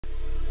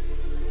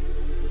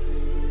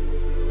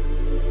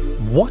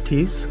What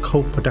is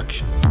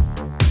co-production?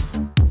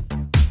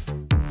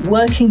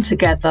 Working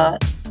together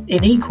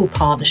in equal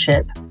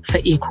partnership for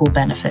equal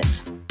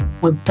benefit.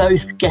 We're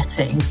both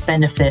getting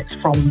benefits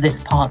from this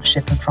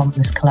partnership and from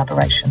this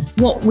collaboration.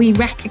 What we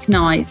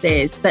recognise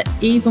is that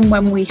even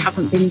when we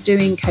haven't been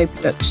doing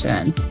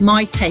co-production,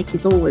 my take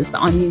is always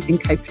that I'm using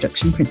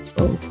co-production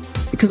principles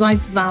because I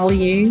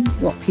value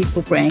what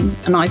people bring,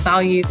 and I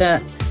value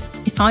that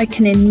if I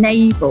can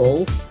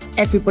enable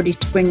everybody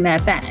to bring their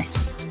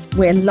best,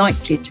 we're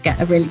likely to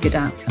get a really good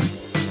outcome.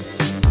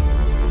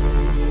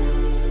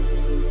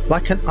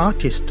 Like an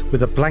artist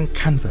with a blank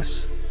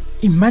canvas,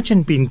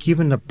 imagine being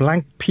given a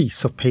blank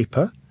piece of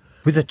paper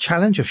with the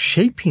challenge of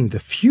shaping the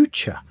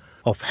future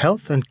of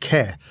health and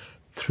care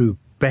through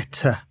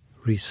better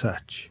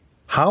research.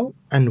 How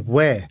and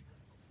where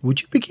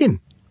would you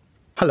begin?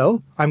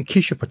 Hello, I'm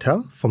Kishore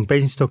Patel from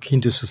Basingstoke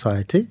Hindu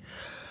Society.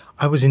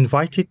 I was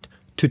invited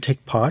to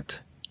take part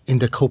in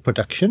the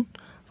co-production.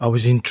 I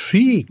was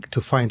intrigued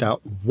to find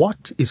out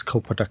what is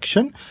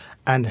co-production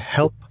and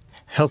help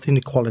health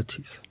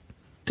inequalities.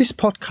 This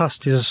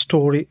podcast is a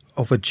story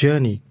of a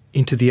journey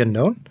into the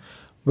unknown,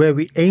 where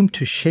we aim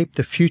to shape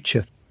the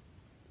future.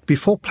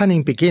 Before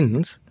planning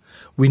begins,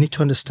 we need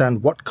to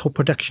understand what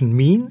co-production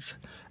means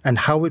and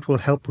how it will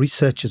help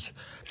researchers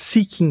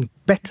seeking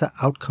better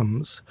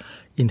outcomes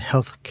in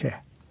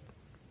healthcare.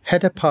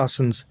 Heather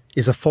Parsons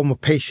is a former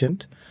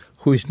patient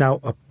who is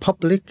now a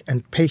public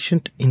and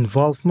patient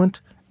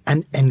involvement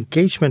and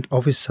engagement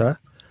officer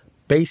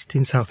based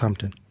in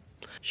Southampton.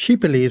 She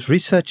believes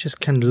researchers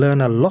can learn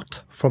a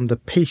lot from the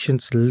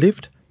patient's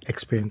lived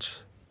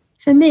experience.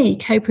 For me,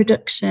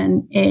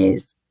 co-production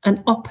is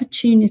an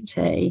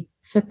opportunity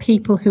for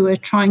people who are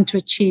trying to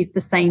achieve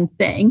the same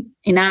thing,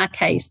 in our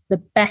case, the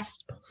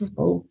best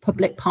possible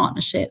public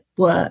partnership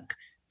work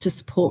to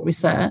support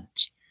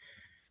research,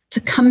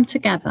 to come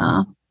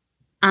together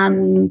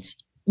and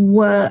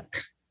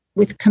work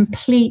with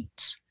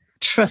complete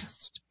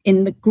trust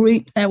in the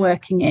group they're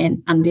working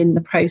in and in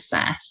the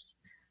process.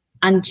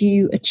 And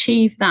you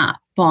achieve that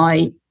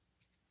by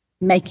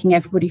making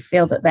everybody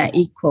feel that they're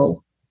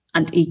equal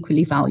and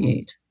equally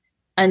valued.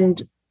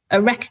 And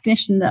a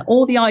recognition that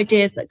all the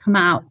ideas that come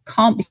out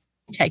can't be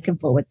taken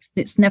forward.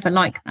 It's never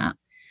like that.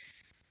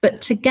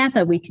 But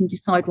together we can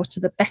decide what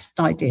are the best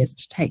ideas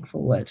to take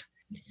forward.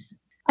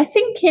 I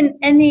think in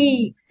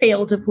any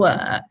field of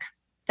work,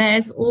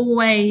 there's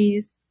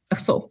always a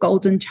sort of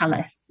golden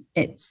chalice.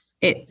 It's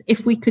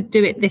if we could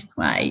do it this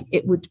way,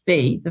 it would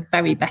be the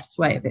very best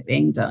way of it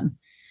being done.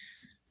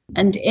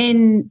 And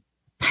in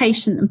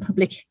patient and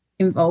public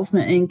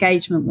involvement and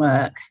engagement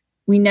work,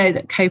 we know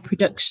that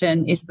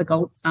co-production is the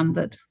gold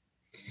standard.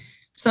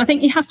 So I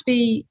think you have to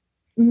be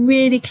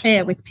really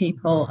clear with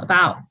people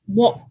about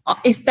what,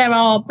 if there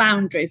are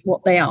boundaries,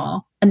 what they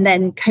are, and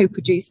then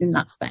co-produce in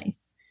that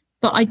space.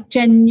 But I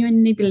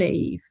genuinely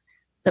believe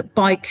that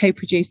by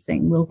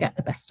co-producing, we'll get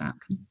the best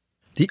outcomes.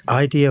 The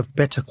idea of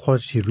better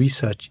quality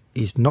research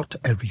is not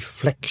a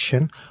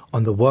reflection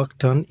on the work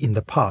done in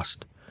the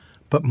past,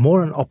 but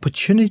more an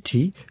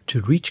opportunity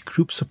to reach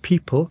groups of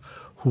people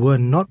who were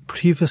not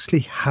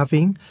previously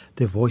having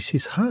their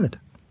voices heard.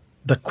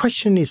 The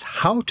question is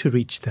how to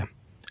reach them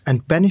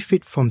and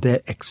benefit from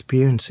their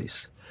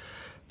experiences.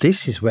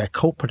 This is where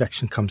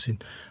co-production comes in.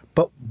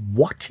 But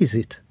what is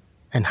it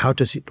and how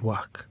does it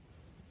work?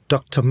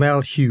 Dr.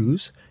 Mel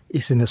Hughes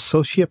is an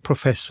associate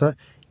professor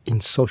in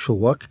social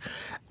work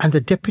and the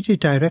deputy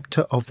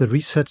director of the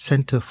Research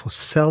Centre for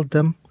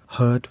Seldom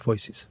Heard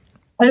Voices.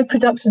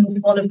 Co-production is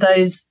one of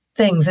those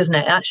things, isn't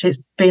it? Actually,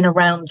 it's been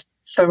around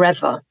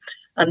forever.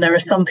 And there are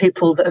some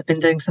people that have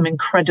been doing some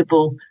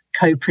incredible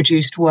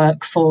co-produced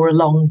work for a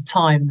long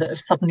time that have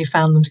suddenly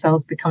found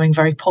themselves becoming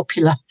very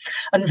popular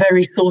and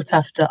very sought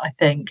after, I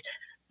think.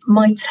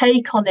 My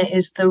take on it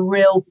is the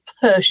real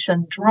push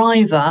and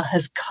driver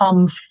has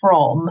come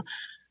from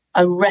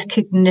a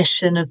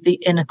recognition of the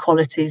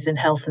inequalities in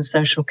health and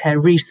social care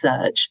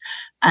research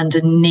and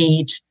a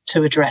need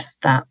to address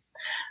that.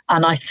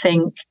 And I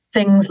think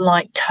things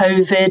like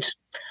COVID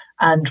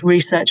and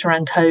research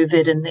around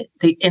COVID and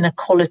the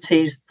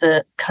inequalities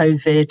that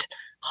COVID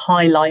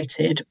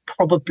highlighted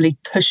probably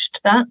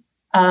pushed that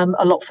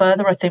a lot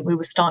further. I think we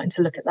were starting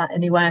to look at that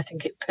anyway. I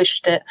think it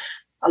pushed it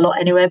a lot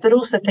anyway, but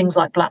also things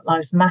like Black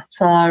Lives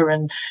Matter.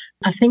 And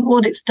I think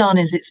what it's done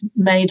is it's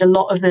made a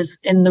lot of us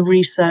in the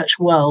research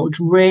world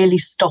really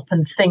stop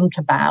and think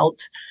about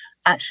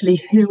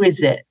actually who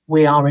is it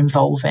we are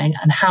involving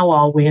and how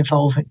are we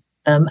involving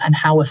them and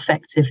how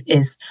effective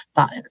is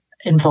that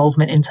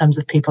involvement in terms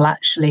of people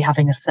actually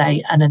having a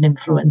say and an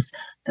influence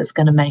that's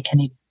going to make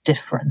any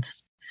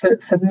difference.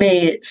 For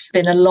me, it's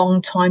been a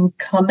long time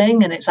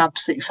coming, and it's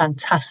absolutely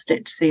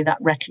fantastic to see that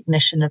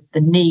recognition of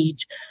the need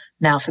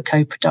now for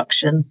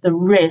co-production. The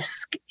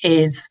risk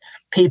is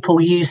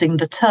people using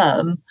the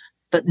term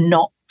but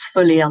not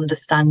fully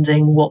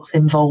understanding what's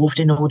involved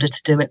in order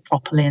to do it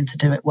properly and to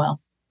do it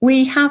well.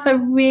 We have a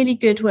really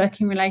good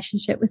working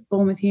relationship with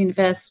Bournemouth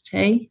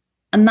University,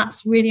 and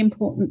that's really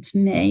important to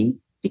me.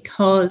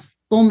 because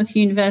Bournemouth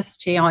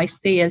University I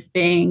see as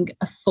being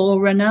a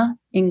forerunner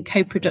in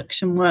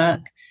co-production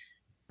work,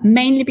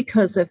 mainly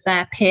because of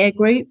their peer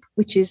group,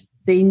 which is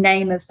the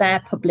name of their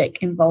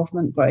public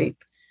involvement group.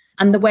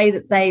 And the way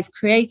that they've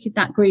created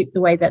that group,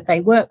 the way that they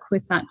work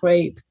with that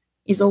group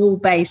is all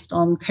based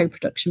on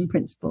co-production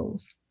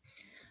principles.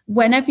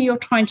 Whenever you're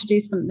trying to do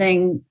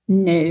something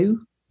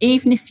new,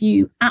 even if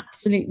you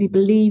absolutely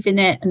believe in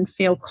it and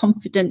feel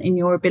confident in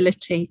your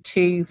ability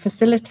to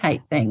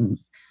facilitate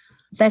things,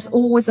 there's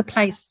always a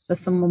place for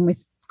someone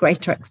with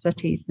greater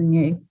expertise than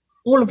you.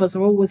 All of us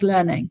are always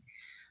learning.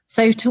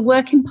 So to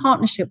work in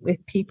partnership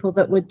with people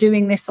that were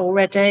doing this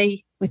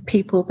already, with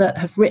people that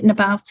have written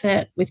about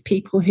it, with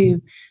people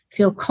who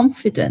feel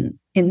confident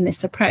in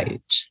this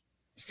approach,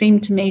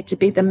 seemed to me to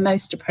be the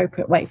most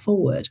appropriate way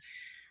forward.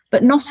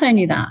 But not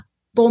only that,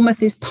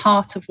 Bournemouth is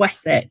part of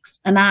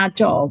Wessex, and our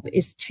job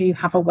is to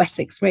have a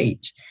Wessex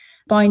reach.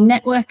 By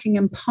networking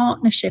and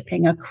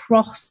partnershiping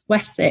across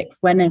Wessex,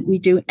 when we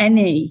do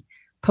any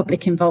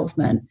public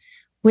involvement,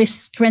 we're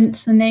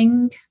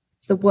strengthening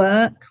the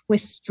work, we're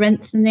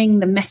strengthening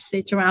the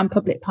message around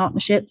public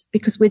partnerships,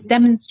 because we're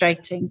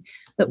demonstrating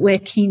that we're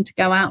keen to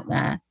go out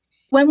there.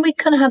 When we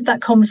kind of have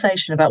that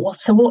conversation about what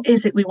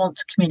is it we want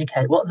to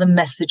communicate, what are the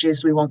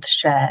messages we want to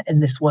share in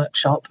this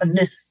workshop, and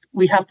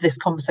we have this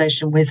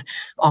conversation with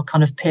our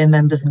kind of peer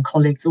members and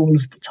colleagues all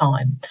of the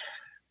time,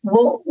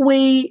 what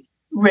we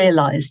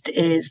realised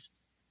is,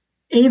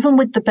 even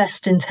with the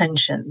best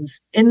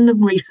intentions in the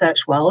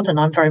research world, and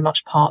I'm very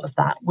much part of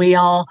that, we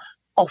are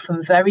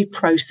often very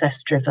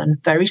process driven,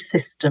 very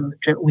system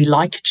driven. We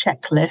like a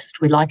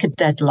checklist, we like a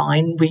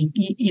deadline,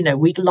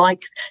 we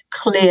like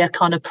clear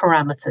kind of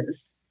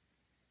parameters.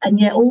 And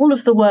yet all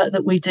of the work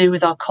that we do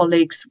with our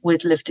colleagues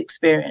with lived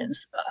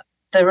experience,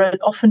 there are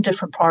often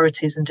different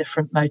priorities and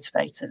different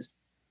motivators.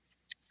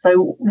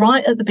 So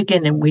right at the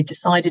beginning, we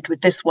decided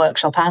with this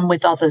workshop and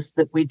with others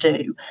that we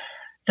do,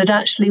 that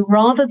actually,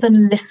 rather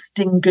than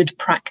listing good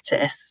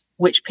practice,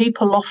 which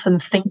people often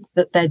think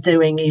that they're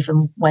doing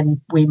even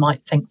when we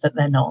might think that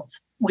they're not,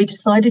 we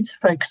decided to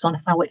focus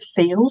on how it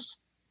feels.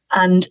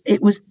 And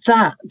it was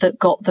that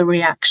got the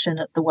reaction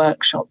at the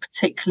workshop,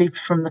 particularly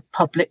from the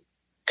public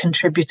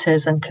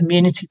contributors and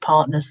community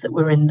partners that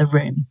were in the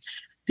room,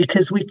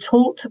 because we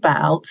talked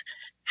about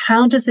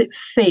how does it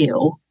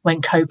feel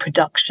when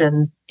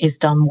co-production is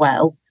done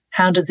well?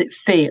 How does it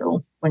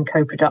feel when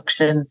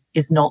co-production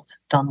is not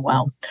done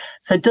well?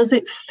 So does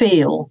it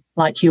feel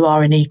like you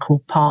are an equal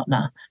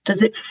partner?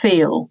 Does it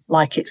feel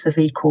like it's of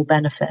equal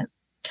benefit?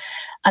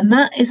 And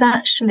that is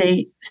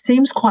actually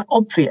seems quite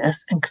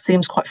obvious and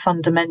seems quite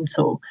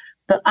fundamental,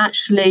 but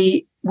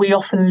actually we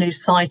often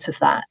lose sight of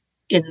that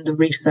in the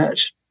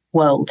research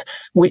world,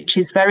 which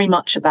is very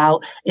much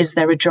about, is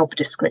there a job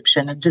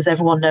description and does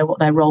everyone know what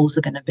their roles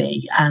are going to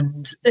be?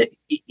 And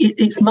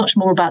it's much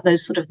more about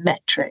those sort of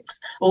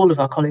metrics. All of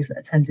our colleagues that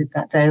attended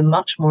that day are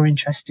much more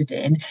interested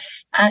in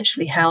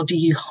actually, how do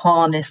you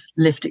harness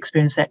lived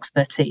experience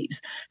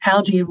expertise?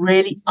 How do you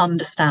really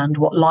understand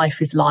what life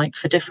is like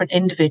for different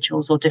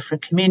individuals or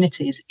different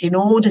communities in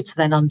order to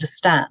then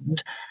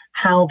understand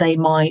how they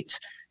might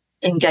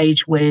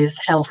engage with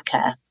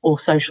healthcare or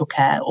social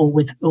care or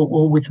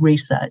with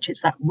research?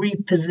 It's that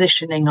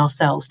repositioning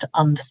ourselves to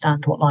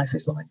understand what life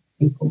is like for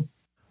people.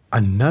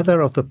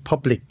 Another of the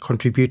public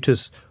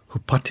contributors who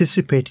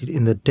participated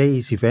in the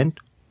day's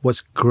event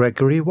was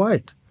Gregory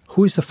White,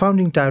 who is the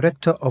founding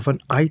director of an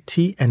IT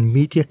and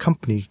media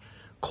company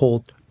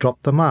called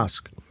Drop the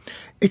Mask.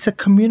 It's a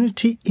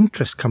community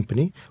interest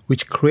company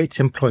which creates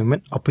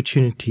employment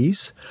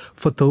opportunities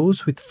for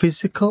those with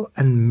physical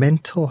and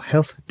mental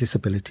health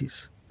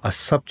disabilities, a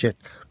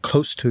subject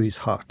close to his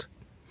heart.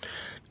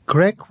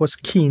 Greg was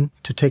keen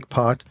to take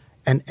part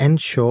and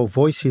ensure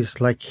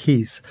voices like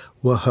his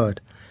were heard.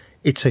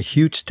 It's a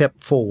huge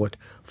step forward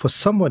for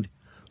someone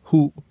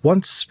who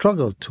once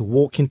struggled to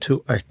walk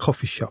into a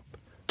coffee shop,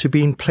 to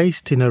being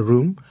placed in a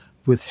room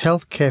with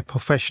healthcare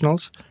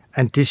professionals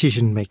and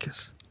decision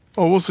makers.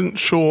 I wasn't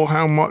sure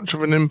how much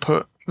of an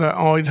input that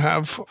I'd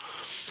have,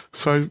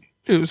 so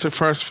it was a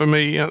first for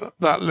me at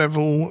that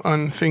level,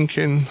 and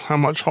thinking how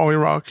much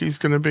hierarchy is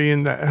going to be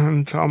in there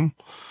and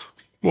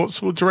what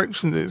sort of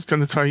direction it's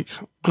going to take.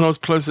 And I was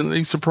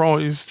pleasantly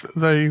surprised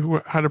they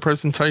had a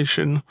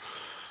presentation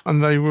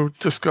and they were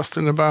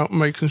discussing about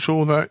making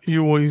sure that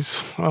you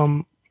always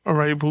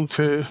are able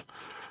to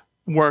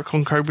work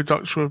on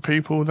co-production with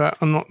people that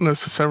are not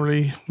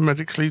necessarily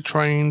medically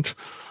trained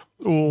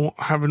or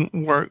haven't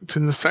worked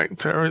in the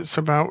sector. It's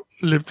about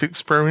lived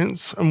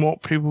experience and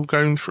what people are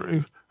going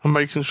through, and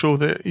making sure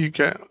that you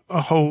get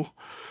a whole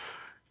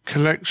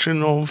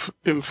collection of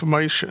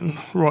information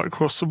right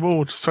across the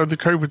board. So the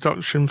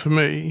co-production for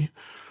me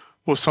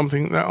was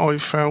something that I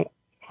felt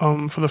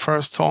for the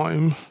first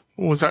time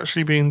was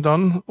actually being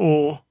done.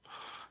 I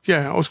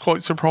was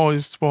quite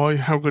surprised by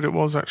how good it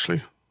was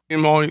actually.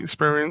 In my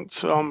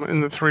experience,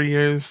 in the 3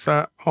 years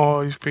that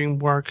I've been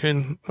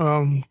working,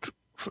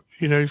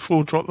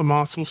 for Drop the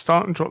Mask, or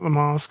starting Drop the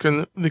Mask,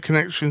 and the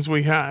connections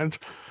we had,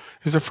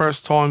 is the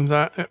first time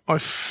that I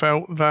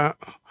felt that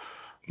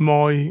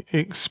my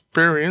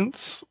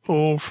experience,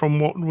 or from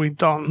what we've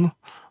done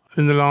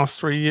in the last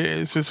 3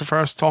 years, is the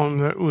first time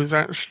that it was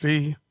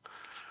actually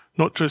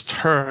not just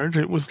heard,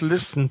 it was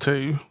listened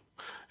to.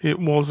 It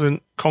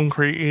wasn't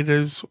concreted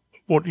as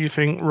what do you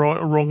think, right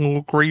or wrong, or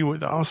agree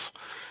with us.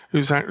 It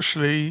was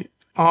actually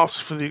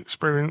asked for the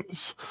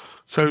experience.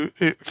 So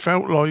it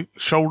felt like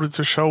shoulder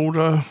to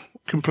shoulder,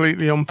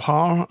 completely on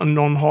par and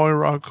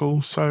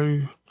non-hierarchical.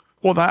 So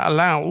what that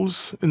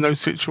allows in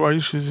those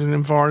situations is an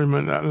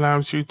environment that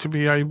allows you to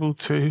be able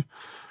to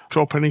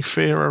drop any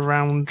fear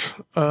around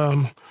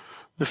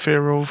the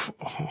fear of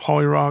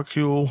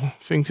hierarchy, or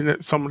thinking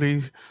that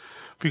somebody,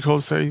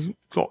 because they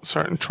got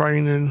certain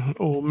training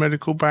or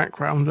medical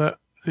background, that,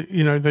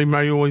 you know, they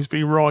may always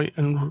be right,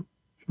 and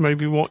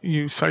maybe what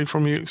you say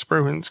from your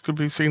experience could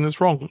be seen as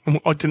wrong. And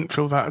I didn't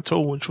feel that at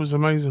all, which was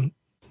amazing.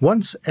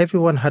 Once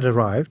everyone had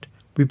arrived,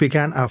 we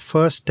began our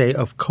first day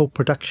of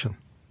co-production.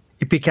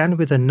 It began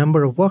with a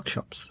number of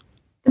workshops.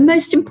 The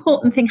most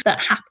important thing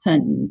that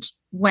happened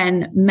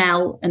when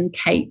Mel and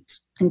Kate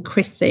and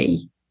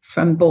Chrissy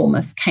from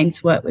Bournemouth came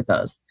to work with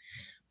us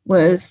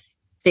was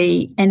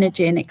the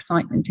energy and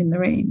excitement in the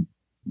room.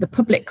 The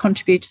public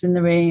contributors in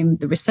the room,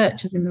 the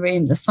researchers in the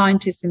room, the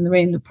scientists in the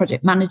room, the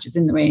project managers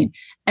in the room,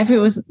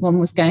 everyone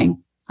was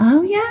going,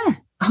 oh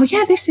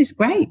yeah, this is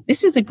great.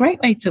 This is a great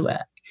way to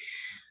work.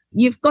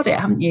 You've got it,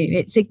 haven't you?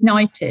 It's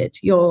ignited.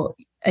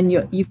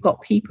 You've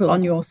got people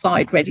on your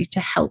side ready to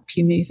help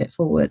you move it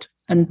forward.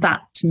 And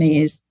that, to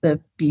me, is the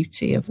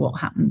beauty of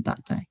what happened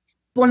that day.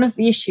 One of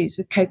the issues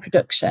with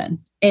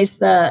co-production is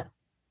that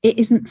it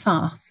isn't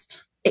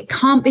fast. It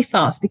can't be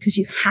fast because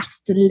you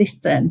have to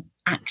listen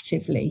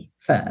actively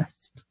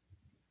first.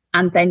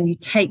 And then you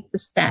take the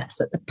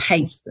steps at the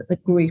pace that the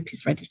group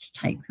is ready to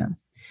take them.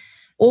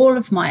 All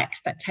of my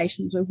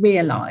expectations were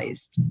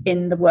realised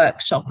in the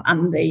workshop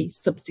and the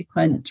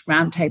subsequent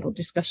roundtable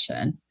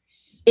discussion.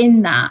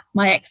 In that,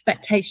 my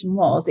expectation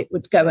was it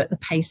would go at the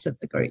pace of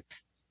the group.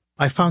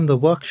 I found the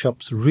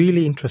workshops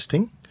really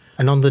interesting.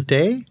 And on the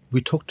day,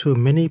 we talked to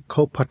many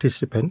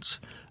co-participants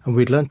and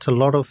we learnt a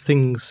lot of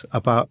things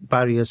about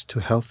barriers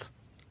to health.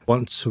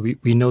 Once we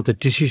know the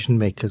decision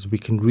makers, we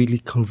can really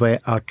convey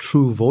our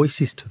true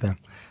voices to them.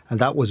 And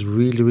that was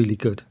really, really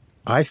good.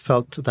 I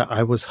felt that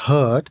I was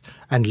heard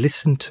and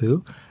listened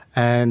to,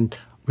 and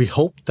we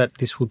hope that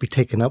this will be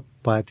taken up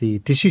by the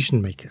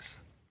decision makers.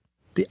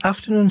 The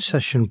afternoon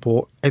session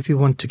brought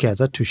everyone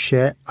together to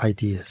share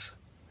ideas.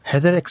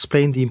 Heather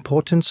explained the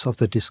importance of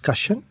the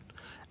discussion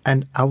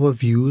and our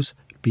views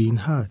being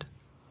heard.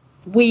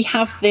 We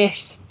have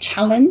this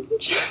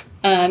challenge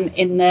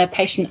in the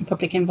patient and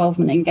public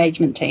involvement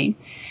engagement team,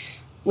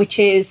 which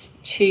is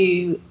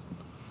to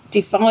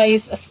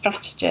devise a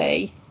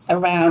strategy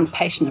around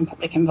patient and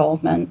public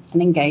involvement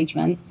and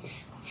engagement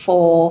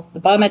for the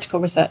Biomedical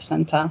Research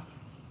Centre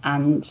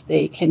and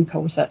the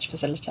Clinical Research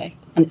Facility.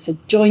 And it's a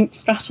joint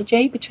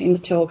strategy between the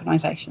two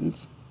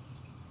organisations.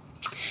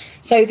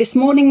 So this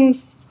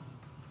morning's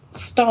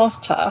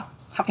starter,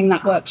 having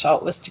that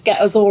workshop, was to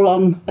get us all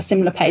on a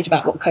similar page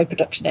about what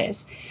co-production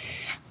is.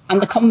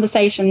 And the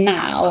conversation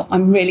now,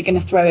 I'm really going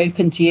to throw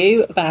open to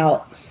you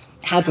about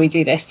how do we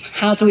do this?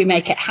 How do we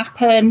make it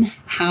happen?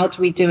 How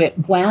do we do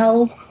it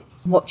well?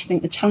 What do you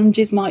think the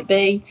challenges might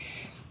be?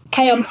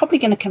 Kay, I'm probably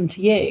going to come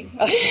to you.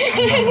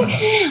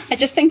 I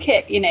just think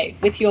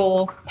with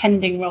your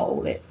pending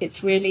role,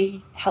 it's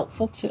really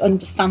helpful to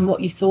understand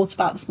what you thought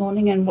about this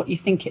morning and what you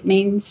think it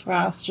means for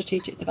our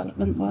strategic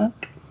development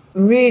work.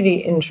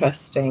 Really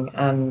interesting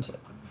and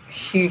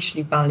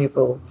hugely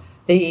valuable.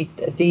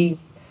 The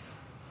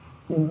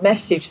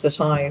message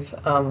that I've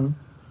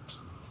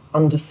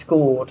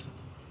underscored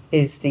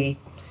is the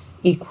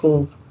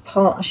equal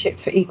partnership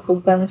for equal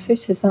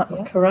benefit. Is that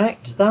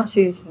correct? That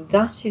is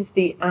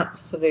the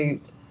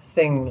absolute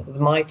thing,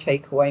 my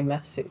takeaway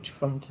message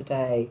from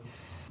today.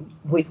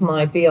 With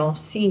my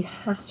BRC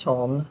hat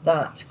on,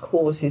 that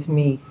causes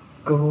me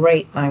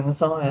great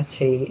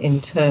anxiety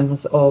in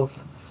terms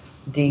of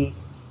the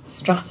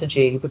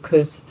strategy,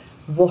 because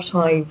what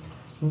I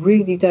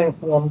really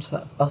don't want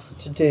us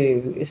to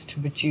do is to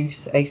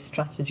produce a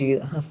strategy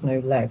that has no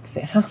legs.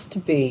 It has to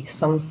be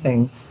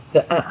something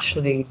that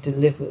actually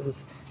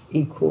delivers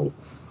equal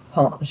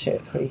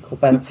partnership for equal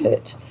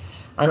benefit.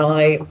 And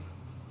I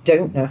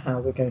don't know how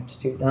we're going to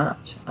do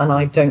that, and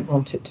I don't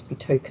want it to be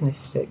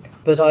tokenistic.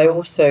 But I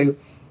also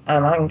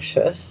am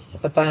anxious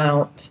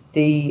about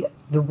the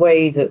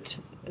way that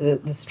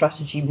the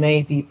strategy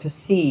may be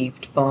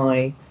perceived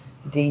by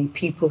the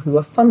people who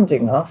are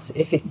funding us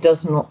if it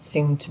does not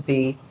seem to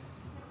be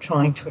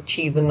trying to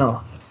achieve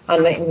enough.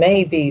 And it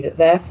may be that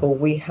therefore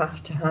we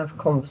have to have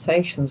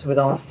conversations with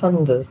our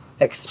funders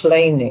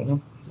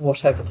explaining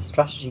whatever the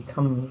strategy we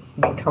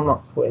come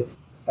up with.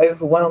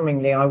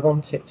 Overwhelmingly, I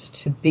want it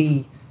to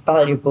be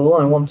valuable.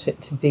 I want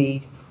it to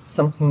be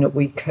something that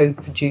we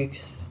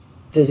co-produce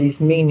that is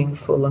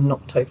meaningful and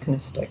not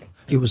tokenistic.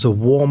 It was a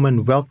warm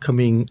and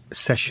welcoming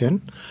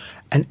session,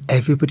 and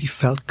everybody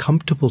felt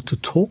comfortable to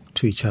talk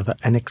to each other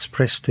and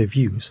express their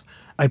views.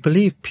 I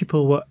believe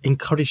people were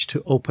encouraged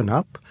to open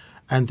up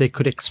and they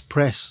could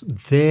express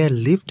their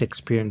lived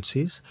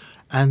experiences,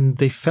 and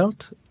they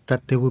felt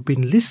that they were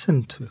being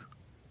listened to.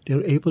 They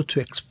were able to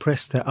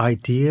express their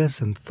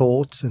ideas and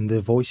thoughts and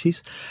their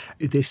voices.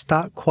 They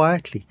start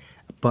quietly,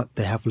 but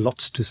they have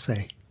lots to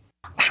say.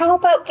 How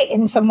about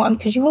getting someone,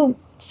 because you're all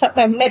sat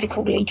there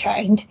medically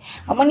trained,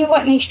 and when you're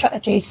writing these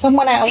strategies,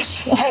 someone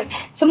else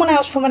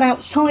from an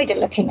outsider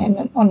looking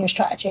in on your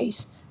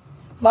strategies,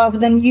 rather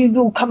than you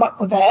all come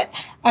up with it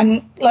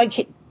and like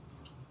it,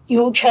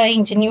 you're all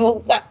trained and you're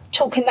all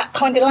talking that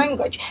kind of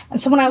language,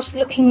 and someone else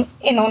looking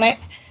in on it.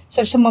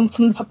 So someone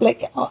from the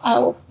public,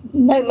 no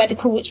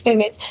medical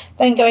experience,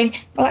 then going,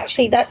 well,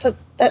 actually, that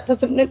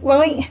doesn't look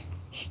right.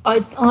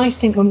 I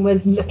think when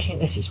we're looking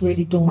at this, it's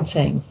really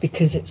daunting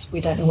because we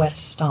don't know where to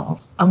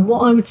start. And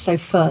what I would say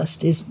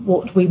first is,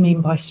 what do we mean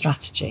by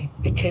strategy?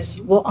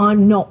 Because what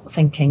I'm not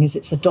thinking is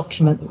it's a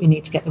document that we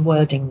need to get the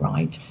wording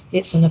right.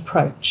 It's an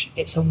approach.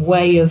 It's a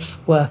way of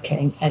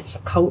working. It's a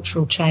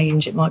cultural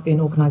change. It might be an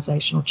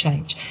organisational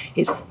change.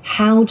 It's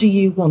how do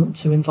you want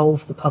to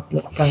involve the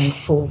public going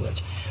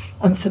forward?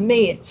 And for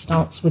me, it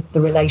starts with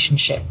the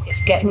relationship.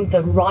 It's getting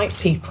the right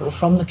people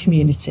from the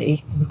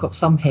community, we've got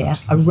some here,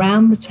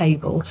 around the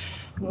table,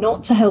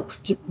 not to help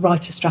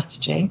write a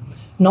strategy,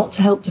 not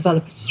to help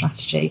develop a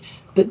strategy,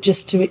 but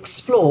just to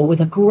explore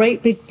with a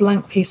great big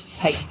blank piece of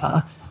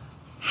paper,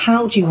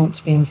 how do you want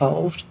to be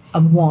involved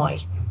and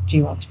why do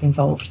you want to be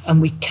involved?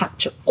 And we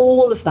capture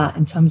all of that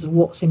in terms of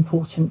what's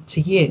important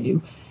to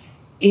you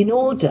in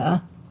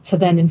order to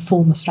then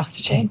inform a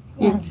strategy.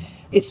 Yeah.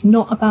 It's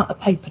not about a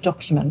paper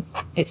document.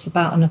 It's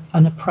about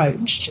an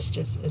approach, just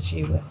as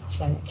you were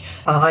saying.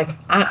 I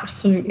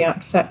absolutely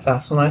accept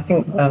that. And I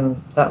think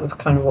that was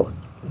kind of what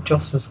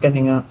Joss was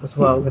getting at as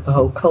well with the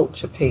whole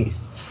culture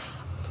piece.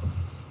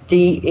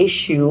 The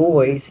issue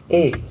always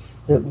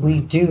is that we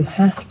do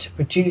have to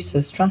produce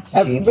a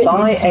strategy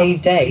by a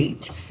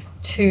date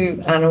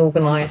to an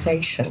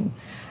organisation.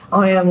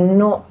 I am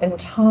not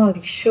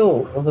entirely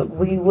sure that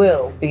we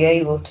will be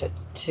able to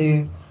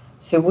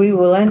so we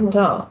will end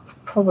up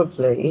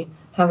probably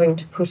having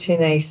to put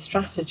in a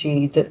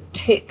strategy that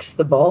ticks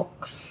the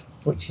box,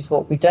 which is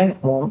what we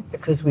don't want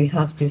because we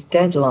have this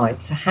deadline.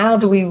 So how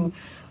do we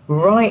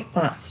write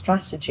that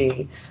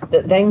strategy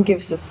that then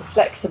gives us the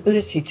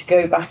flexibility to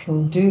go back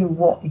and do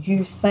what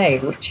you say,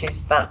 which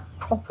is that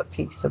proper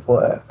piece of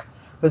work?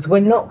 Because we're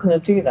not going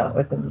to do that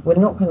we're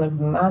not going to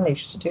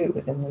manage to do it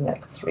within the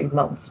next 3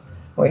 months.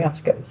 We have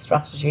to get the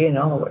strategy in,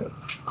 are we?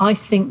 I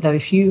think though,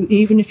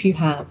 even if you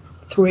have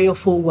 3 or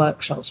 4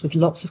 workshops with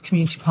lots of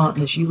community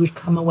partners, you would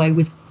come away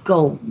with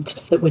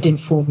gold that would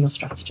inform your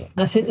strategy.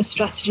 And I think the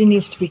strategy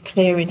needs to be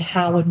clear in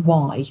how and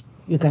why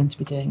you're going to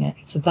be doing it.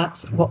 So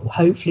that's what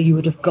hopefully you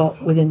would have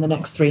got within the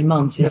next 3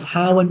 months, is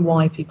how and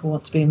why people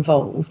want to be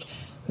involved,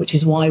 which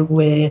is why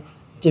we're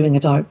doing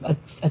a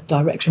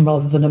direction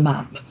rather than a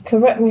map.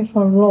 Correct me if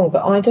I'm wrong,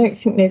 but I don't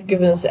think they've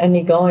given us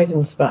any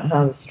guidance about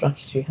how the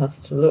strategy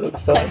has to look.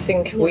 So I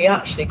think we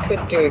actually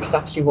could do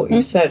exactly what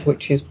you said,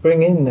 which is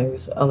bring in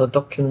those other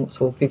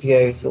documents or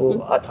videos. Or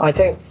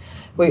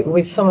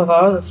with some of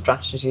our other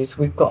strategies,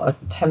 we've got a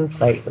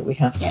template that we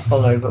have to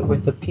follow, but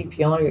with the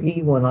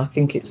PPIE one, I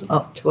think it's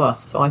up to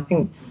us. So I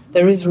think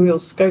there is real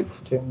scope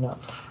for doing that.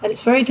 And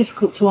it's very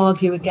difficult to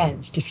argue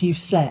against if you've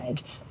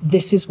said,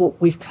 this is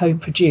what we've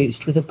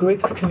co-produced with a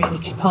group of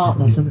community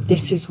partners and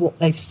this is what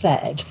they've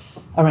said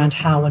around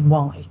how and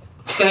why.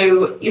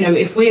 So,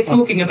 if we're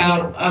talking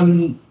about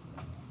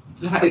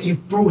the fact that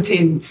you've brought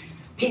in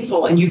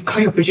people and you've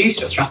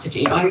co-produced a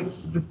strategy, I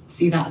would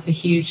see that as a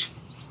huge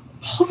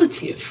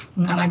positive.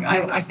 And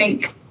I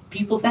think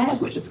people there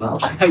would as well,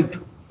 I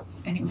hope.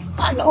 Anyway.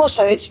 And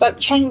also it's about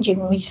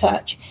changing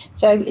research.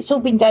 So it's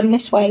all been done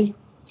this way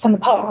from the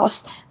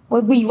past.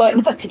 We're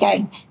rewriting the book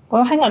again.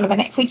 Well, hang on a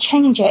minute. If we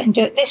change it and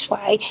do it this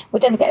way, we're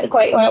going to get a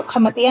greater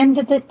outcome at the end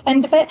of it.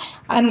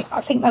 And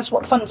I think that's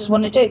what funders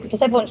want to do,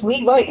 because everyone's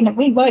rewriting,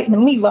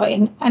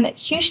 and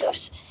it's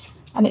useless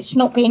and it's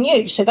not being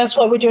used. So that's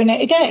why we're doing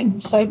it again.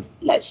 So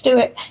let's do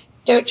it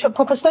to a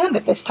proper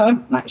standard this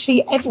time, and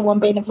actually everyone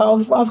being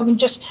involved rather than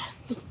just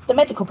the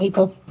medical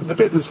people. The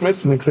bit that's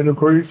missing in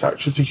clinical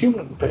research is the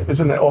human bit,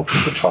 isn't it, of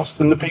the trust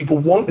and the people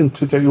wanting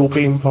to do or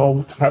be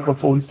involved and have a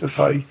voice to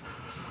say.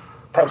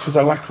 Perhaps there's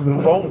a lack of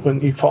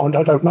involvement you find,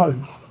 I don't know,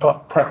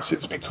 but perhaps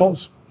it's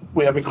because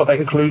we haven't got that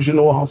inclusion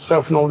or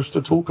self-knowledge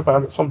to talk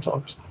about it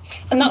sometimes.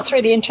 And that's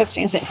really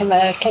interesting, isn't it, from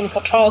a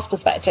clinical trials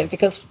perspective,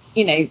 because,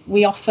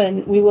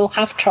 we will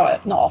have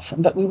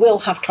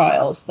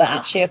trials that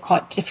actually are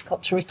quite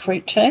difficult to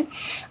recruit to.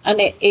 And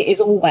it is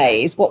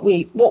always what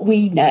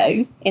we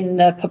know in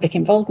the public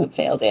involvement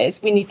field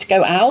is we need to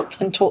go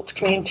out and talk to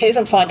communities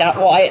and find out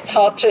why it's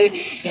hard to.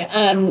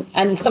 Yeah.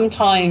 And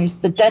sometimes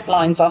the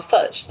deadlines are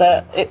such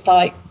that it's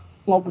like,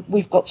 well,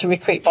 we've got to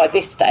recruit by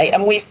this date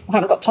and we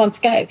haven't got time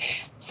to go.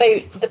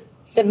 So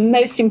the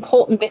most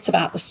important bit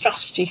about the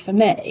strategy for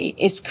me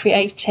is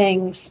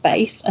creating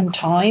space and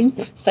time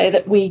so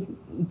that we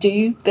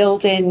do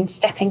build in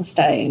stepping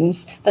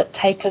stones that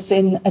take us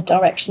in a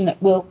direction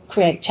that will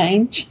create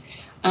change.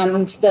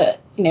 And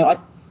that,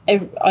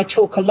 I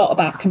talk a lot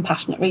about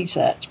compassionate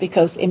research,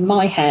 because in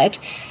my head,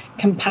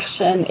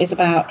 compassion is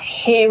about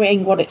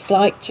hearing what it's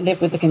like to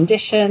live with the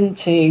condition,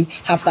 to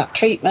have that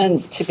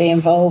treatment, to be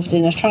involved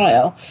in a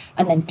trial,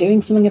 and then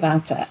doing something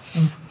about it.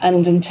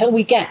 And until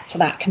we get to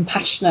that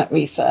compassionate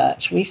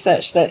research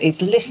that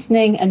is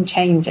listening and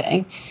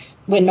changing,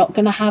 we're not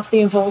going to have the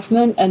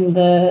involvement and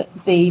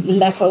the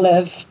level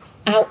of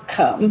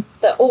outcome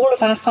that all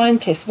of our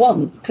scientists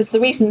want. Because the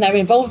reason they're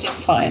involved in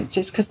science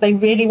is because they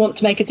really want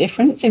to make a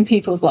difference in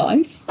people's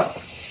lives.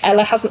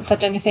 Ella hasn't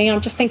said anything.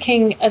 I'm just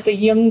thinking, as a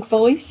young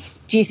voice,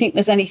 do you think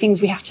there's any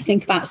things we have to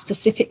think about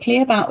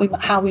specifically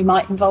about how we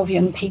might involve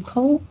young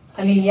people?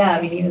 I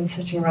mean, even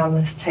sitting around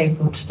this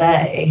table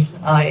today,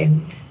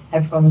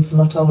 everyone's a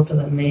lot older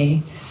than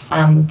me,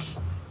 and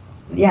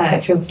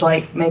it feels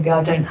like maybe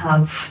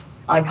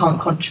I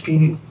can't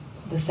contribute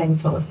the same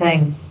sort of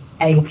thing,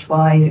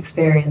 age-wise,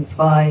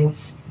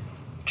 experience-wise,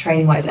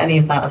 training-wise, any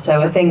of that.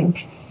 So I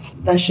think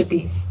there should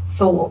be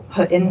thought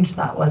put into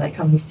that when it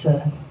comes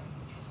to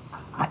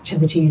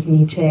activities,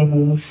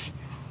 meetings,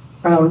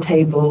 round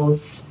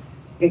tables,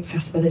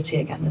 accessibility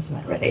again, isn't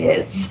it? Really,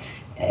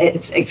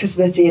 it's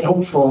accessibility in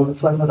all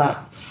forms, whether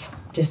that's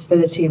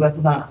disability,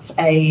 whether that's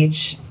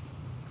age.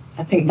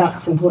 I think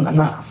that's important,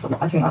 and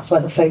I think that's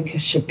where the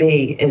focus should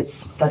be,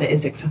 is that it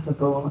is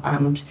accessible,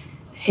 and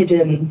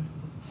hidden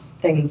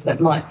things that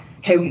might,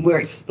 we're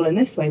accessible in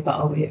this way, but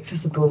are we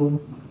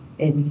accessible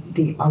in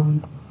the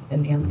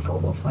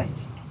unthought of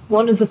ways?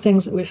 One of the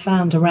things that we've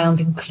found around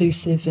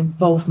inclusive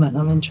involvement,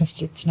 I'm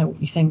interested to know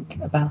what you think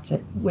about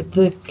it, with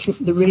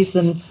the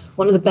reason,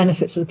 one of the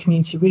benefits of the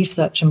community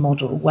researcher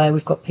model, where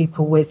we've got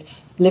people with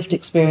lived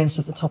experience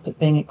of the topic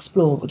being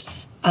explored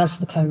as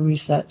the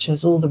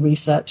co-researchers, all the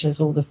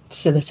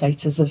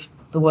facilitators of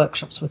the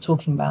workshops we're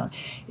talking about,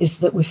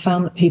 is that we've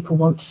found that people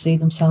want to see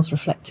themselves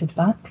reflected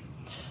back.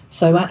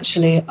 So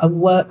actually a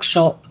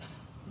workshop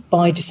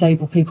by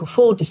disabled people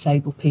for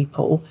disabled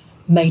people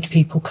made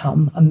people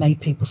come and made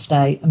people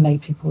stay and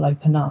made people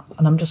open up.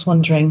 And I'm just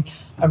wondering,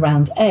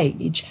 around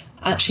age,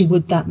 actually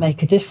would that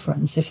make a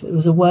difference? If it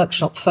was a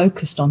workshop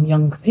focused on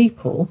young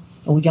people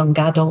or young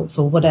adults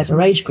or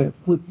whatever age group,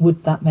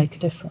 would that make a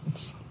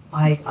difference?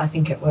 I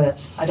think it would.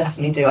 I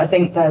definitely do. I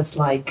think there's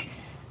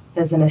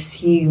an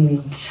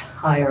assumed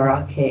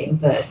hierarchy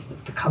that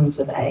comes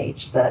with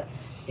age, that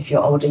if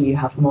you're older you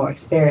have more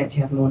experience,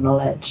 you have more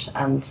knowledge.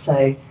 And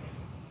so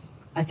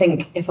I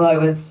think if I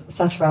was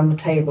sat around the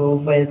table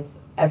with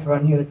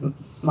everyone who is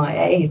my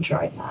age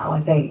right now, I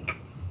think,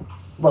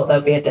 well,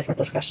 there'll be a different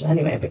discussion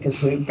anyway,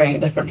 because we bring a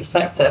different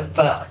perspective.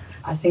 But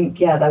I think,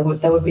 there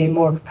would be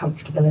more of a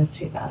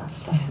comfortability there,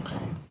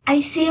 definitely.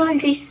 I see all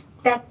this,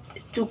 that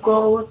to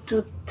go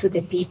to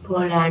the people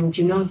and,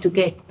 to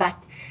get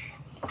back.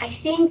 I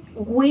think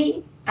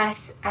we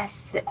as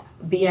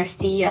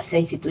BRC, as an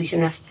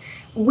institution,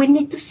 we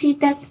need to see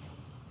that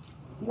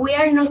we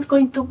are not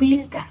going to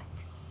build that.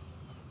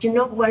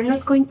 We're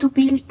not going to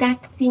build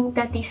that thing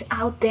that is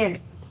out there.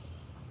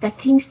 The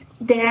things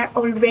that are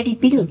already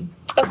built.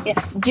 Oh,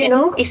 yes.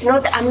 It's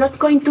not, I'm not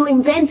going to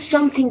invent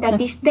something that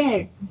is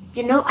there,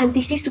 and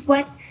this is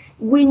what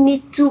we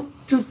need to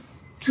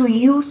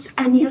use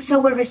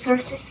our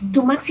resources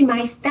to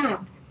maximize that.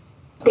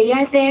 They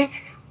are there.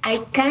 I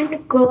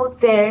can go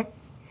there,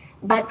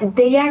 but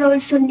they are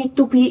also need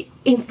to be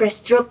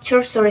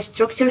infrastructures or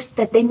structures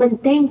that they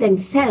maintain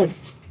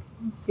themselves.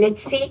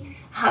 Let's see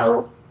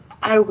how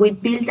are we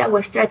build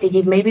our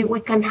strategy. Maybe we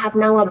can have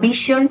now a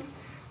vision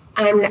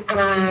and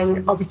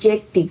an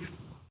objective.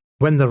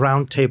 When the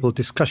roundtable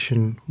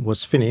discussion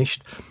was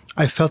finished,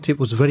 I felt it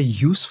was very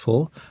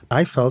useful.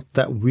 I felt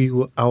that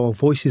our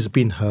voices had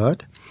been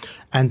heard,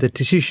 and the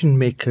decision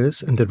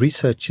makers and the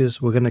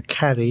researchers were going to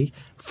carry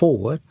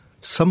forward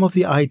some of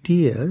the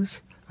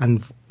ideas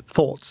and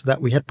thoughts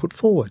that we had put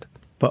forward.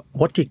 But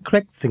what did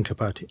Greg think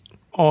about it?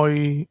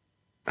 I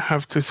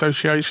have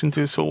dissociation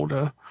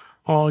disorder.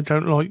 I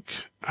don't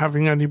like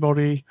having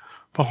anybody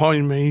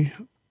behind me.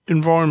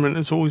 Environment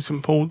is always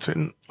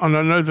important. And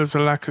I know there's a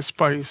lack of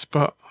space,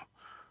 but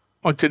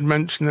I did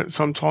mention that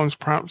sometimes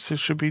perhaps this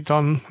should be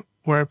done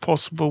where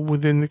possible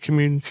within the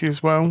community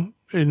as well,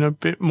 in a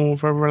bit more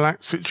of a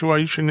relaxed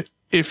situation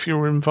if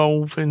you're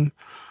involved in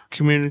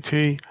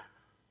community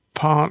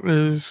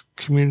partners,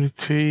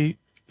 community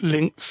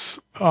links.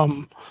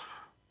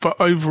 But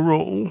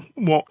overall,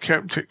 what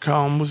kept it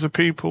calm was the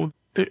people.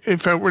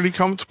 It felt really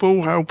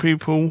comfortable how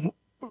people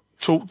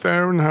talked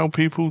there and how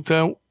people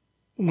dealt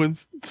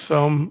with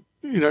some,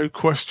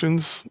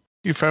 questions.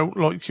 You felt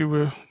like you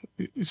were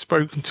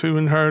spoken to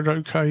and heard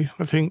okay.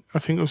 I think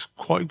it was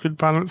quite a good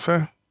balance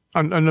there.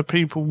 And the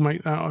people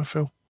make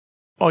that,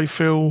 I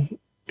feel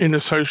in a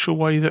social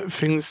way that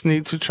things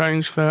need to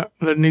change, that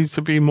there needs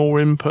to be more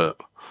input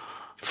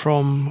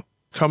from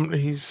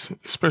companies,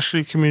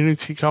 especially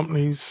community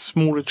companies,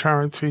 smaller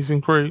charities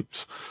and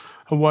groups,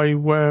 a way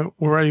where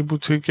we're able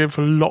to give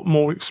a lot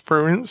more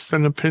experience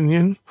than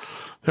opinion,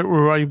 that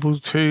we're able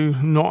to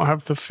not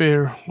have the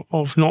fear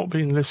of not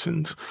being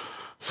listened.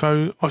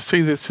 So I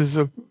see this as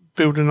a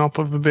building up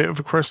of a bit of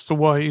a crest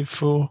away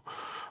for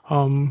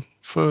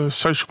for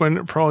social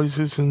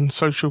enterprises and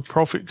social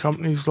profit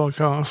companies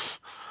like us,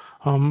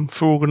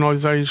 for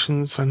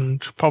organisations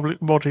and public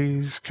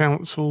bodies,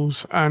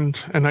 councils and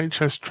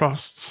NHS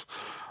trusts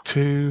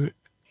to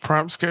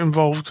perhaps get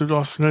involved with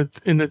us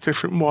in a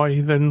different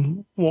way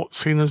than what's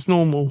seen as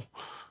normal.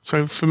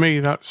 So for me,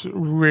 that's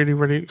really,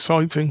 really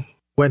exciting.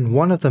 When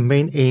one of the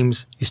main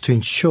aims is to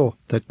ensure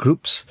that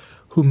groups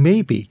who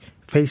may be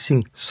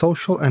facing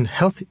social and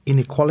health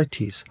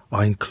inequalities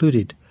are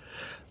included,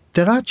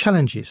 there are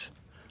challenges.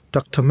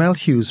 Dr. Mel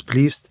Hughes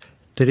believes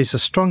there is a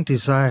strong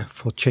desire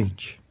for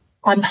change.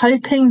 I'm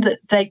hoping that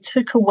they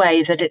took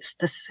away that it's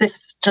the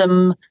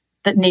system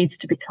that needs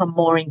to become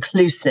more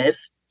inclusive,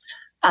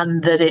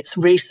 and that it's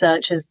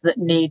researchers that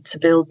need to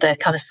build their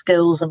kind of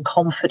skills and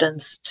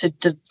confidence to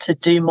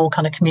do more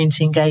kind of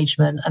community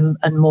engagement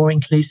and more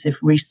inclusive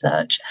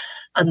research.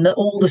 And that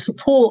all the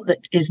support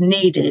that is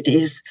needed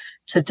is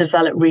to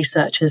develop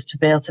researchers to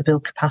be able to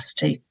build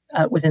capacity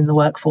within the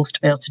workforce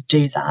to be able to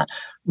do that,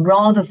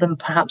 rather than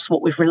perhaps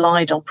what we've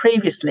relied on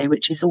previously,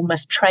 which is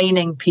almost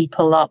training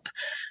people up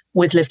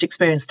with lived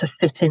experience to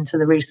fit into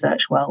the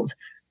research world.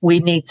 We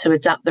need to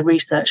adapt the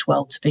research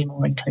world to be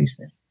more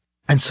inclusive.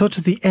 And so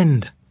to the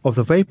end of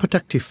the very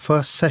productive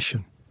first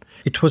session.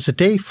 It was a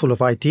day full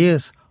of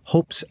ideas,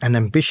 hopes and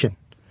ambition,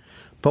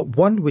 but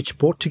one which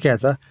brought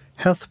together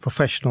health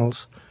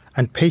professionals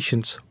and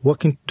patients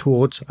working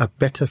towards a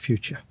better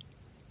future.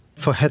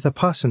 For Heather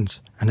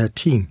Parsons and her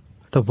team,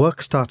 the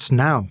work starts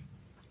now.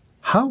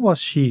 How was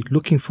she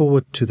looking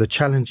forward to the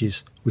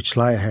challenges which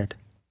lie ahead?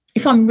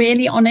 If I'm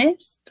really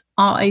honest,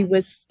 I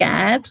was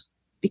scared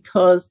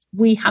because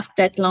we have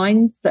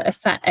deadlines that are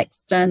set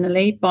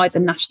externally by the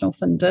national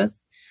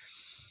funders.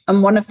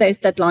 And one of those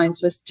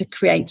deadlines was to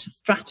create a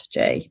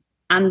strategy.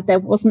 And there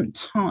wasn't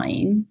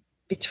time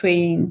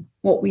between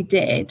what we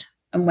did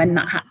and when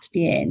that had to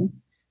be in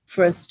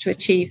for us to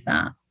achieve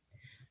that.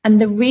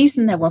 And the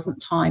reason there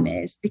wasn't time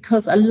is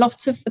because a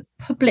lot of the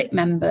public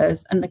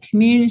members and the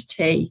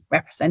community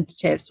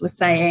representatives were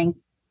saying,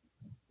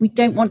 we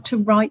don't want to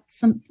write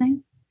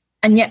something,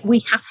 and yet we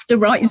have to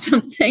write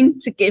something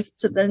to give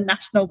to the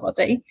national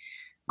body.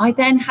 I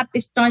then had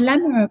this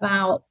dilemma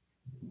about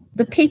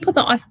the people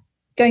that I'm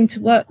going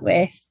to work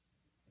with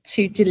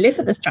to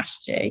deliver the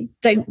strategy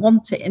don't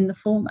want it in the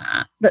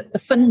format that the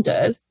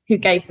funders who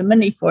gave the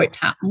money for it to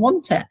happen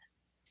want it.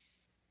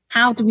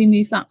 How do we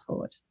move that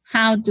forward?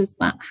 How does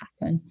that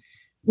happen?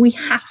 We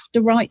have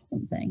to write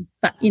something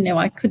that,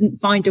 I couldn't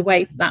find a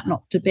way for that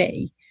not to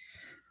be.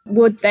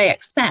 Would they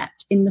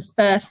accept in the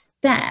first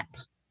step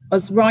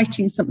us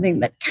writing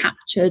something that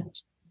captured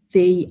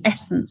the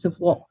essence of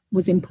what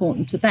was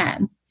important to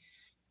them,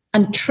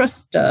 and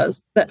trust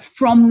us that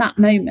from that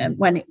moment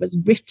when it was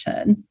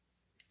written,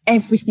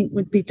 everything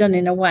would be done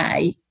in a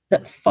way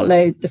that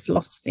followed the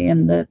philosophy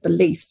and the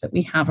beliefs that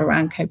we have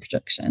around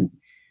co-production,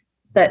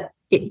 that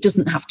it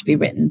doesn't have to be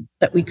written,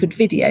 that we could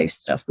video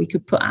stuff, we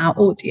could put out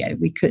audio,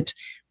 we could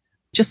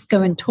just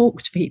go and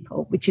talk to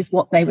people, which is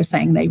what they were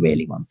saying they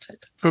really wanted.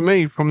 For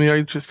me, from the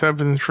age of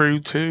 7 through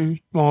to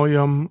my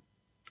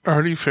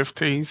early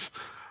 50s,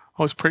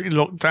 I was pretty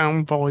locked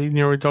down by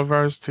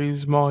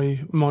neurodiversities.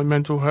 My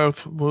mental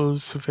health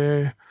was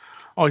severe.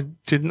 I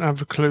didn't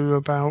have a clue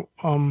about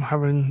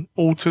having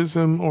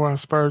autism or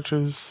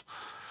Asperger's,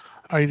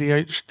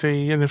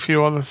 ADHD, and a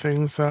few other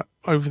things that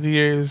over the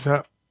years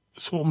that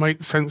sort of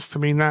make sense to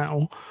me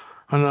now.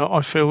 And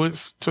I feel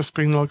it's just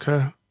been like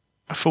a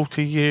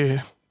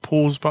 40-year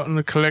pause button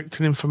of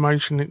collecting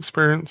information,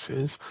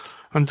 experiences,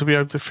 and to be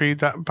able to feed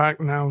that back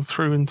now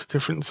through into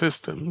different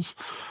systems.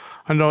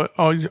 And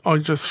I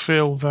just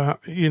feel that,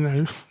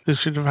 this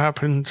should have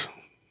happened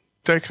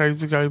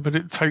decades ago, but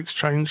it takes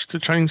change to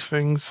change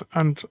things.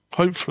 And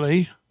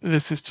hopefully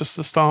this is just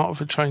the start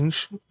of a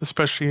change,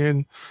 especially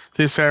in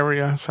this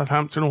area,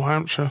 Southampton or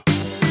Hampshire.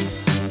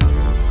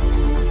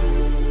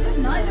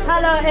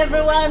 Hello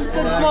everyone,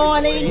 good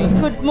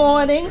morning. Good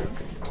morning.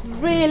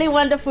 Really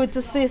wonderful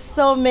to see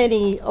so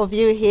many of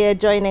you here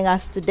joining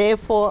us today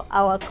for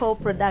our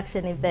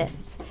co-production event.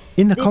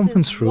 In the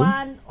conference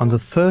room on the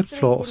third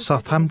floor of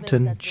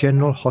Southampton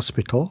General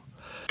Hospital,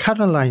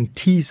 Caroline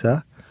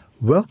Teaser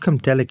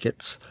welcomed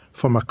delegates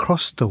from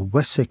across the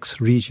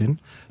Wessex region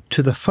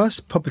to the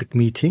first public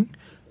meeting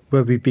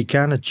where we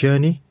began a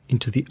journey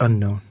into the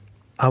unknown.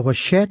 Our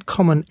shared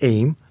common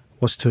aim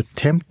was to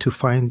attempt to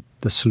find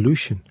the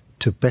solution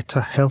to better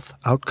health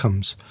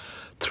outcomes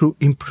through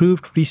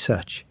improved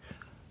research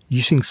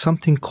using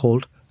something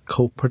called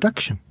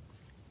co-production.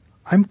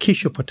 I'm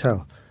Kishore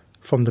Patel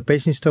from the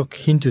Basingstoke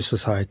Hindu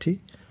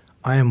Society.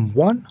 I am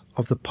one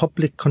of the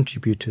public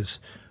contributors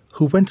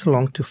who went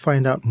along to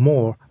find out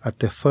more at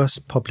their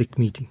first public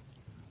meeting.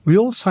 We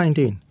all signed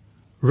in,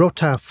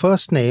 wrote our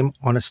first name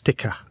on a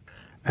sticker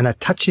and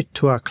attached it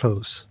to our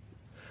clothes,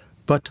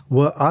 but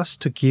were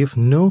asked to give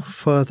no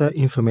further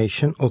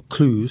information or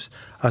clues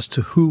as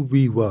to who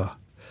we were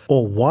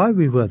or why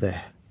we were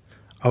there.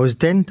 I was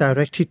then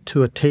directed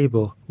to a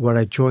table where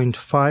I joined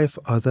 5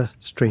 other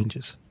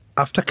strangers.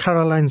 After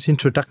Caroline's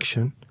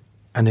introduction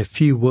and a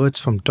few words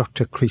from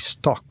Dr. Chris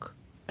Stock,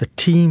 the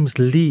team's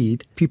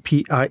lead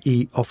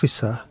PPIE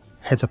officer,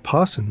 Heather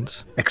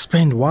Parsons,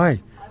 explained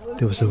why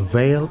there was a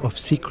veil of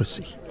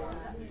secrecy.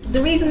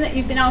 The reason that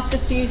you've been asked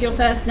just to use your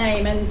first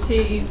name and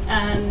to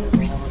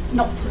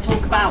not to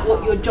talk about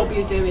what your job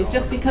you do is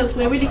just because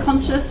we're really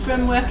conscious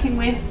from working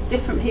with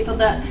different people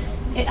that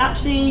it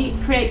actually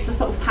creates a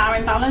sort of power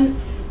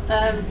imbalance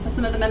for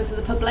some of the members of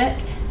the public.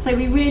 So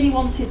we really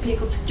wanted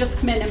people to just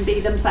come in and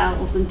be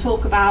themselves and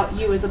talk about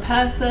you as a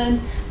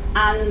person.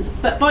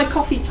 But by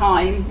coffee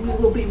time, we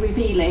will be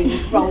revealing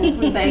roles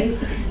and things.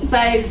 So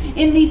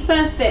in these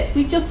first bits,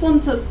 we just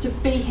want us to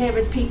be here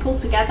as people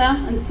together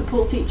and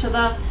support each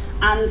other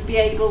and be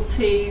able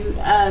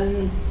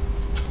to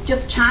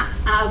just chat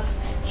as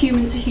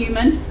human to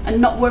human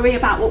and not worry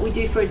about what we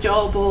do for a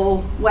job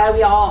or where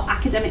we are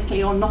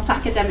academically or not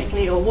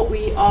academically or what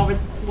we are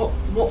as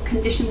what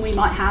condition we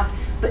might have,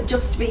 but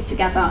just to be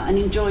together and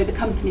enjoy the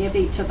company of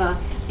each other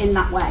in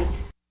that way.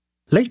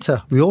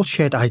 Later, we all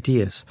shared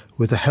ideas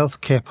with the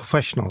healthcare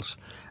professionals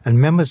and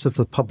members of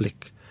the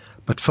public.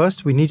 But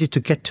first, we needed to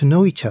get to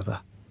know each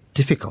other.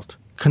 Difficult,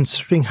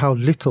 considering how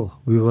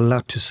little we were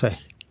allowed to say.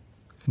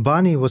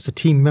 Barney was the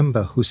team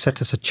member who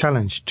set us a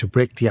challenge to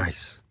break the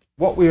ice.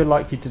 What we would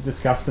like you to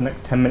discuss the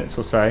next 10 minutes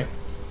or so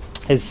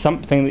is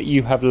something that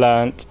you have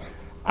learnt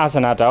as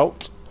an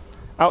adult,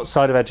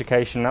 outside of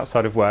education,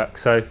 outside of work.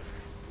 So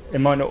it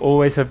might not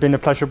always have been a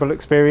pleasurable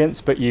experience,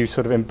 but you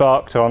sort of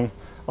embarked on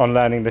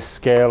learning this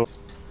skill,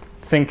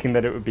 thinking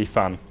that it would be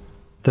fun.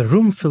 The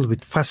room filled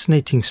with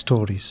fascinating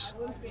stories.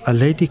 A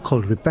lady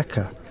called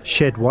Rebecca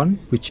shared one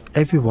which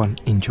everyone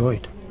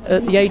enjoyed.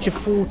 At the age of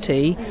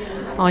 40,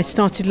 I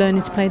started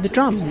learning to play the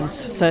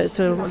drums, so it's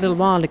a little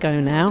while ago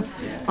now.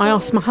 I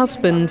asked my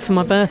husband for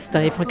my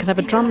birthday if I could have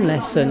a drum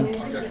lesson,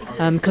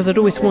 because I'd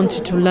always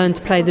wanted to learn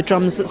to play the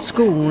drums at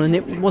school, and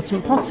it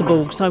wasn't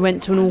possible because I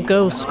went to an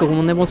all-girls school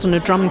and there wasn't a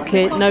drum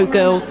kit.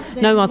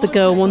 No other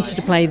girl wanted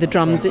to play the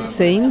drums, it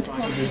seemed.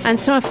 And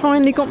so I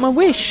finally got my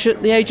wish.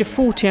 At the age of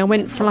 40, I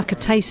went for like a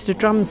taster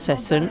drum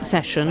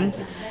session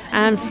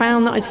and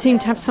found that I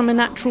seemed to have some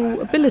natural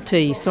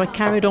ability. So I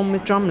carried on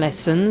with drum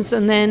lessons,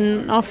 and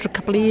then after a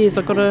couple of years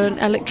I got an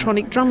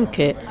electronic drum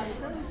kit.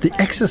 The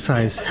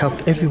exercise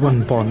helped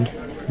everyone bond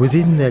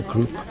within their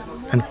group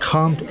and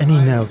calmed any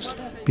nerves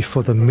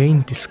before the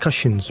main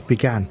discussions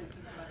began.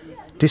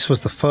 This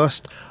was the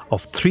first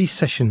of 3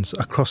 sessions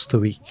across the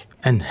week,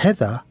 and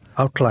Heather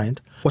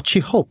outlined what she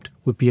hoped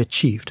would be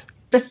achieved.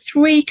 The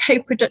 3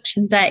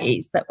 co-production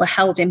days that were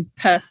held in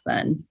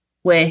person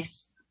with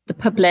the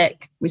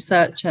public,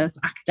 researchers,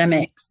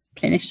 academics,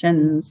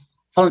 clinicians,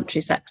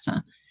 voluntary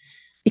sector,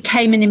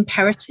 became an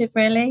imperative,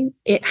 really.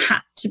 It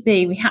had to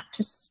be, we had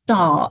to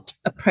start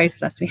a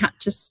process. We had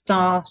to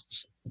start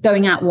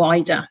going out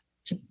wider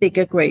to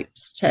bigger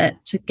groups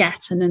to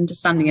get an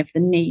understanding of the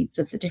needs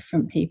of the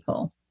different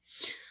people.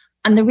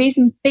 And the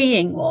reason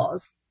being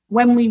was,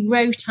 when we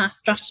wrote our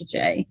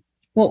strategy,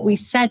 what we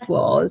said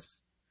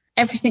was,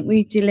 everything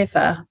we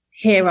deliver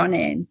here on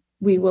in,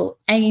 we will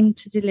aim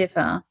to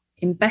deliver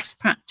in best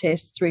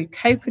practice through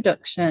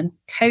co-production,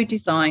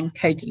 co-design,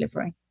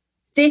 co-delivery.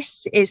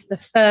 This is the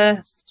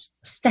first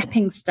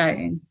stepping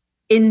stone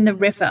in the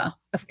river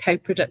of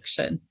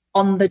co-production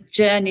on the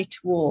journey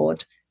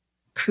toward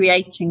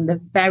creating the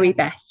very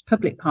best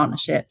public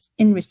partnerships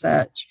in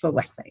research for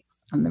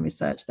Wessex and the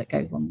research that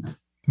goes on there.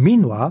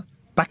 Meanwhile,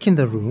 back in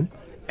the room,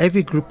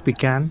 every group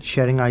began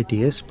sharing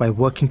ideas by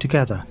working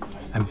together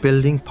and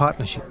building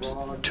partnerships.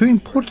 2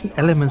 important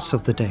elements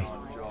of the day.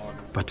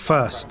 But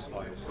first,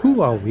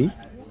 who are we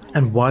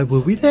and why were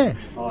we there?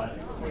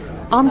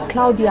 I'm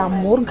Claudia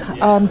Murg,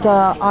 and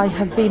I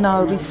have been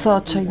a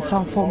researcher in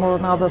some form or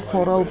another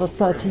for over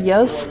 30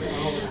 years.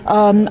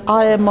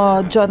 I am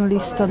a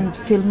journalist and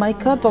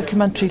filmmaker,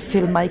 documentary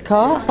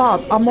filmmaker,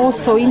 but I'm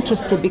also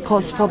interested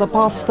because for the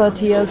past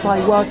 30 years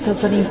I worked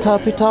as an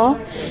interpreter,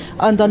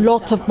 and a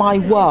lot of my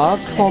work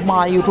for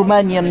my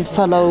Romanian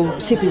fellow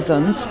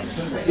citizens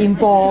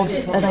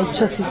involves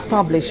NHS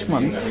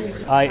establishments.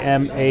 I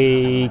am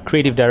a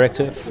creative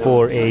director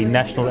for a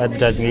national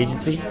advertising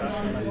agency.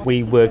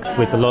 We work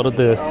with a lot of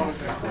the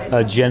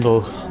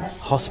general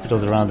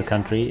hospitals around the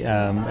country,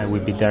 and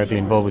we've been directly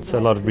involved with a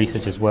lot of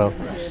research as well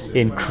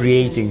in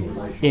creating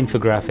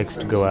infographics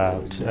to go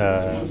out.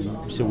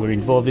 So we're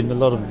involved in a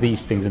lot of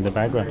these things in the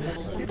background.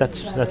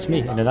 That's me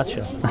in a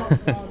nutshell.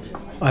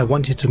 I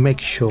wanted to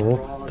make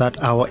sure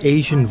that our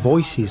Asian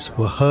voices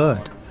were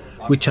heard,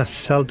 which are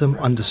seldom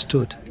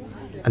understood.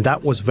 And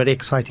that was very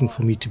exciting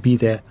for me to be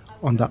there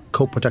on that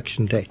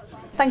co-production day.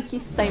 Thank you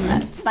so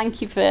much.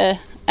 Thank you for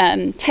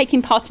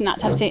taking part in that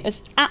activity. It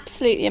was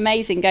absolutely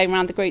amazing going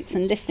around the groups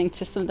and listening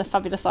to some of the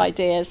fabulous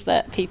ideas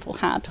that people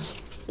had.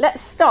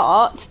 Let's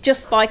start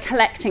just by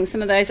collecting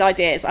some of those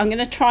ideas. I'm going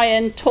to try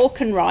and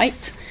talk and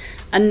write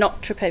and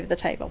not trip over the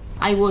table.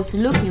 I was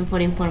looking for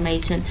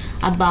information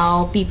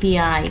about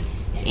PPI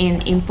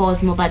in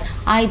Postmo, but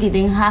I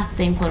didn't have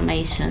the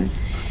information.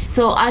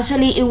 So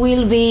actually it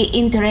will be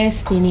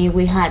interesting if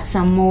we had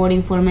some more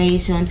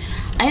information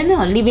I don't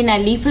know, leaving a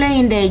leaflet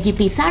in the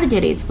GP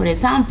surgeries, for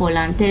example,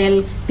 and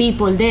tell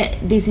people that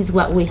this is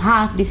what we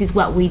have, this is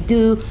what we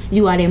do,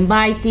 you are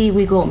invited,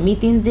 we go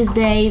meetings these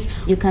days,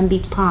 you can be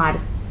part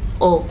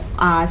of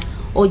us,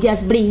 or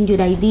just bring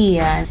your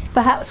idea.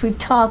 Perhaps we've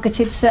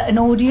targeted certain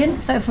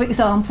audience, so for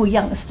example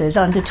youngsters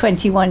under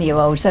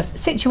 21-year-olds, so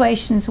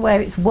situations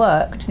where it's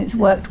worked and it's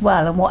worked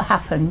well, and what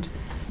happened.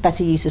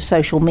 Better use of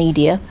social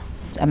media.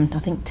 I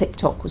think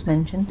TikTok was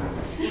mentioned.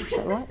 Is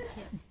that right?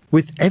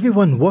 With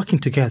everyone working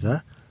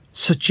together,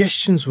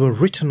 suggestions were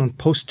written on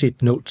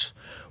post-it notes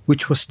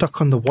which were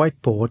stuck on the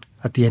whiteboard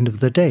at the end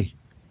of the day.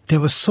 There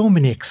were so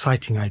many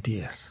exciting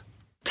ideas.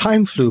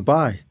 Time flew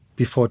by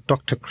before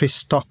Dr. Chris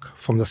Stock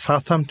from the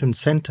Southampton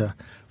Centre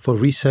for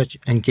Research,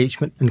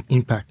 Engagement and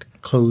Impact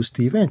closed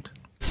the event.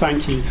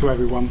 Thank you to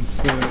everyone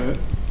for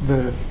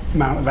the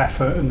amount of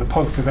effort and the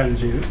positive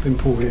energy that's been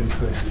poured into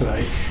this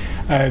today.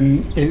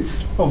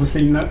 It's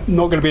obviously not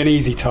going to be an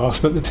easy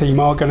task, but the team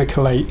are going to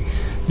collate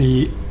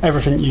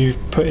everything you've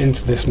put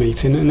into this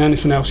meeting and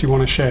anything else you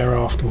want to share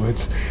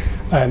afterwards,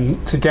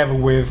 together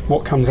with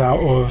what comes out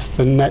of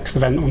the next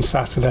event on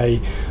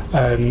Saturday,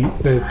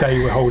 the day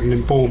we're holding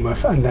in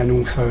Bournemouth, and then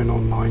also an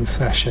online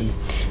session.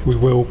 We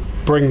will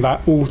bring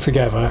that all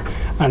together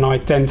and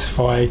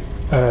identify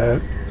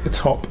the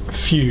top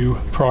few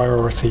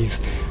priorities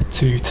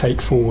to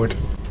take forward.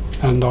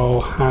 And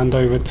I'll hand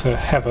over to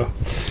Heather.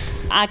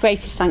 Our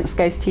greatest thanks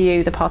goes to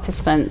you, the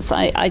participants.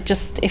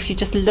 If you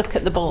just look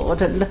at the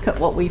board and look at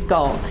what we've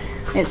got,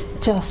 it's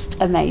just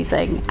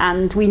amazing.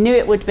 And we knew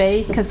it would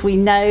be, because we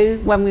know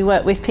when we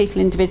work with people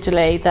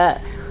individually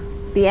that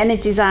the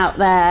energy's out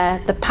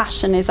there, the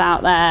passion is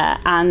out there,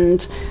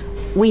 and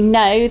we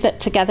know that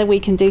together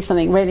we can do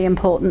something really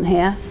important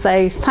here.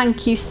 So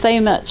thank you so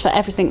much for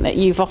everything that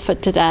you've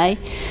offered today.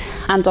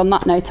 And on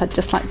that note, I'd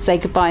just like to say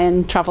goodbye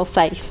and travel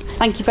safe.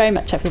 Thank you very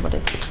much, everybody.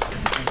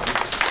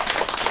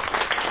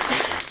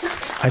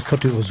 I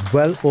thought it was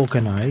well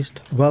organised,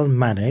 well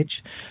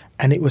managed,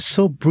 and it was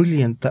so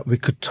brilliant that we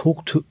could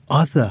talk to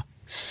other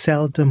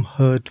seldom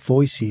heard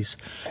voices.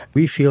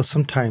 We feel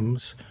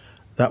sometimes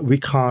that we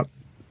can't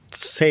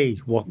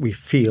say what we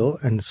feel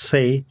and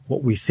say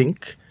what we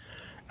think,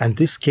 and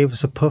this gave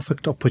us a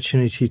perfect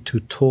opportunity to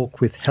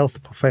talk with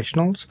health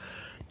professionals,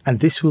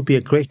 and this will be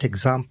a great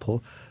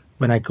example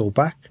when I go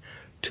back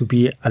to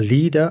be a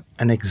leader,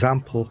 an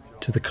example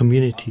to the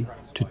community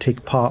to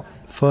take part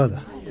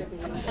further.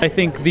 I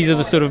think these are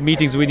the sort of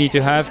meetings we need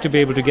to have to be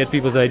able to get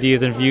people's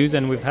ideas and views,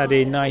 and we've had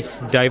a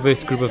nice,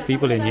 diverse group of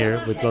people in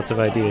here with lots of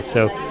ideas,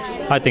 so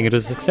I think it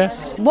was a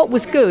success. What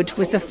was good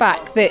was the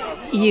fact that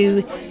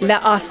you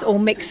let us all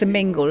mix and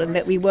mingle, and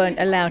that we weren't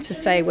allowed to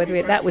say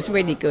whether that was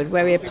really good,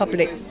 whether we were a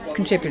public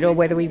contributor or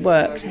whether we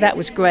worked. That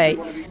was great.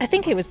 I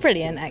think it was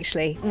brilliant,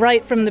 actually.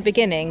 Right from the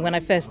beginning, when I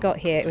first got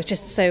here, it was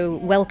just so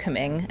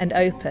welcoming and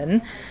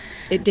open.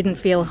 It didn't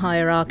feel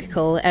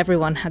hierarchical.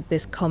 Everyone had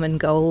this common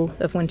goal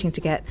of wanting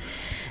to get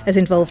as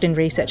involved in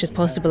research as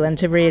possible and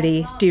to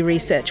really do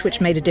research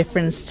which made a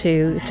difference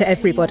to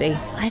everybody.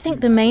 I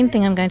think the main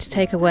thing I'm going to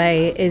take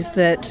away is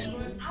that,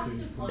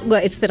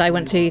 well, it's that I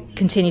want to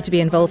continue to be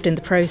involved in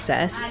the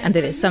process, and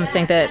that it's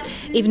something that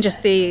even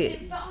just the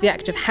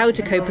act of how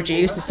to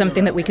co-produce is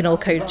something that we can all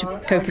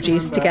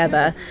co-produce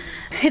together.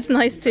 It's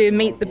nice to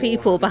meet the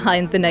people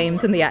behind the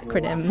names and the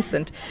acronyms,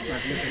 and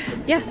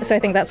yeah, so I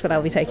think that's what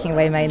I'll be taking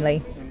away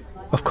mainly.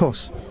 Of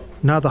course,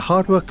 now the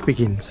hard work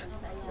begins.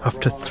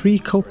 After 3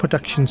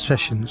 co-production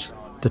sessions,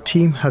 the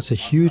team has a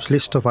huge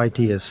list of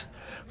ideas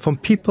from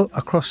people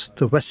across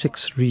the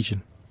Wessex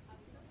region.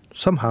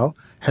 Somehow,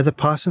 Heather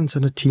Parsons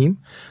and her team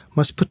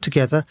must put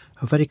together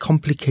a very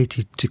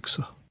complicated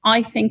jigsaw.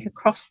 I think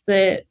across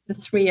the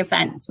 3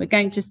 events, we're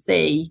going to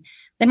see,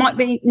 they might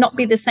not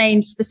be the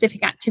same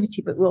specific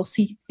activity, but we'll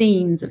see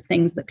themes of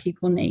things that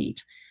people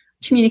need.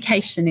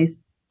 Communication is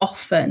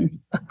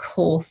often a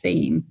core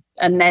theme,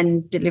 and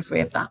then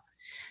delivery of that.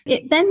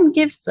 It then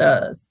gives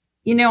us,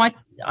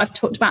 I've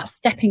talked about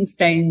stepping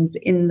stones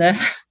in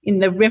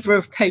the river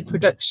of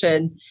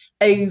co-production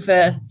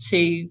over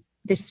to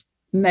this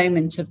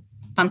moment of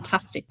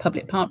fantastic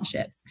public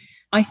partnerships.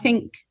 I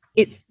think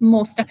it's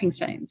more stepping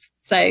stones.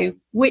 So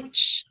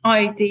which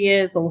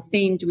ideas or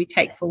theme do we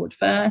take forward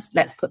first?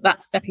 Let's put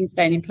that stepping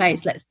stone in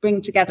place. Let's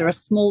bring together a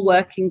small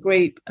working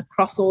group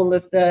across all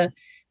of the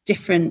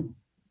different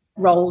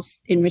roles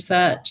in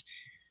research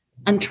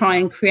and try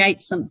and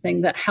create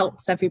something that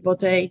helps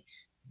everybody.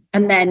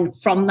 And then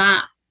from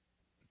that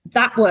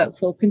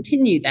work will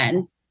continue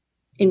then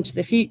into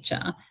the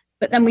future.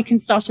 But then we can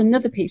start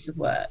another piece of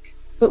work.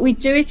 But we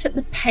do it at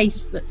the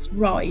pace that's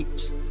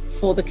right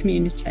for the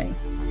community.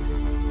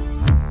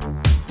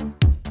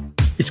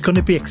 It's going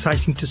to be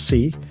exciting to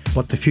see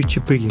what the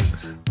future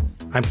brings.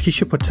 I'm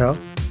Kisha Patel.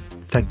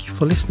 Thank you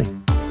for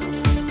listening.